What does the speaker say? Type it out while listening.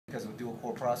dual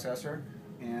core processor,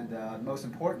 and most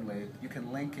importantly, you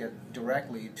can link it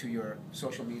directly to your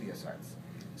social media sites.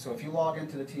 So if you log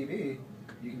into the TV,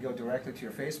 you can go directly to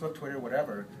your Facebook, Twitter,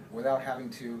 whatever, without having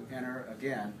to enter,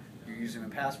 again, your username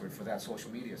and password for that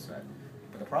social media site.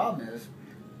 But the problem is,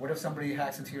 what if somebody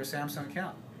hacks into your Samsung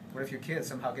account? What if your kids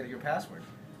somehow get your password?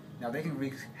 Now they can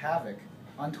wreak havoc,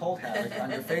 untold havoc, on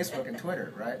your Facebook and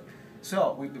Twitter, right?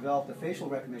 So we've developed the facial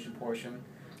recognition portion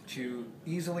to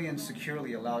easily and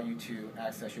securely allow you to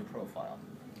access your profile.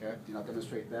 Okay, and I'll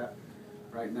demonstrate that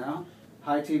right now.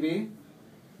 Hi TV,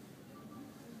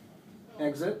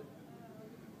 exit.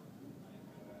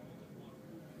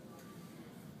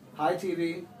 Hi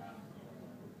TV,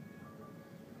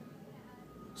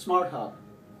 Smart Hub.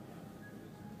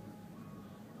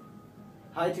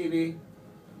 Hi TV.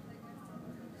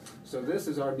 So this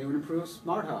is our new and improved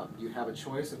Smart Hub. You have a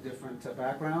choice of different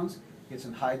backgrounds. It's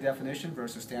in high definition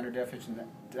versus standard definition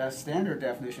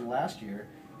last year,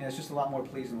 and it's just a lot more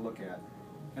pleasing to look at.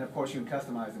 And of course you can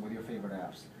customize it with your favorite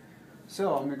apps.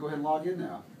 So I'm going to go ahead and log in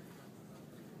now.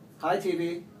 Hi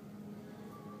TV,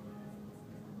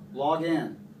 log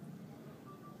in.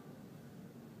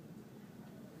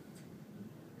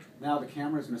 Now the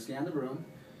camera is going to scan the room.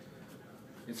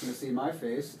 It's going to see my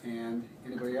face and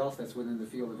anybody else that's within the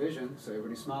field of vision. So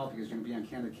everybody smile because you're going to be on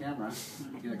candid camera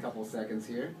in a couple of seconds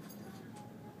here.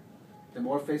 The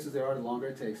more faces there are, the longer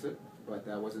it takes it, but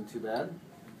that wasn't too bad.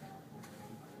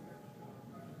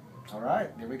 All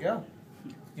right, there we go.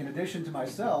 In addition to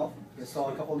myself, I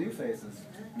saw a couple new faces.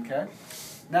 Okay.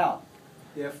 Now,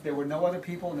 if there were no other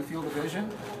people in the field of vision,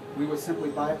 we would simply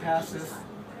bypass this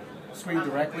screen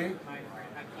directly,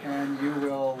 and you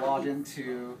will log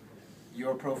into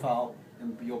your profile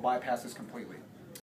and you'll bypass this completely.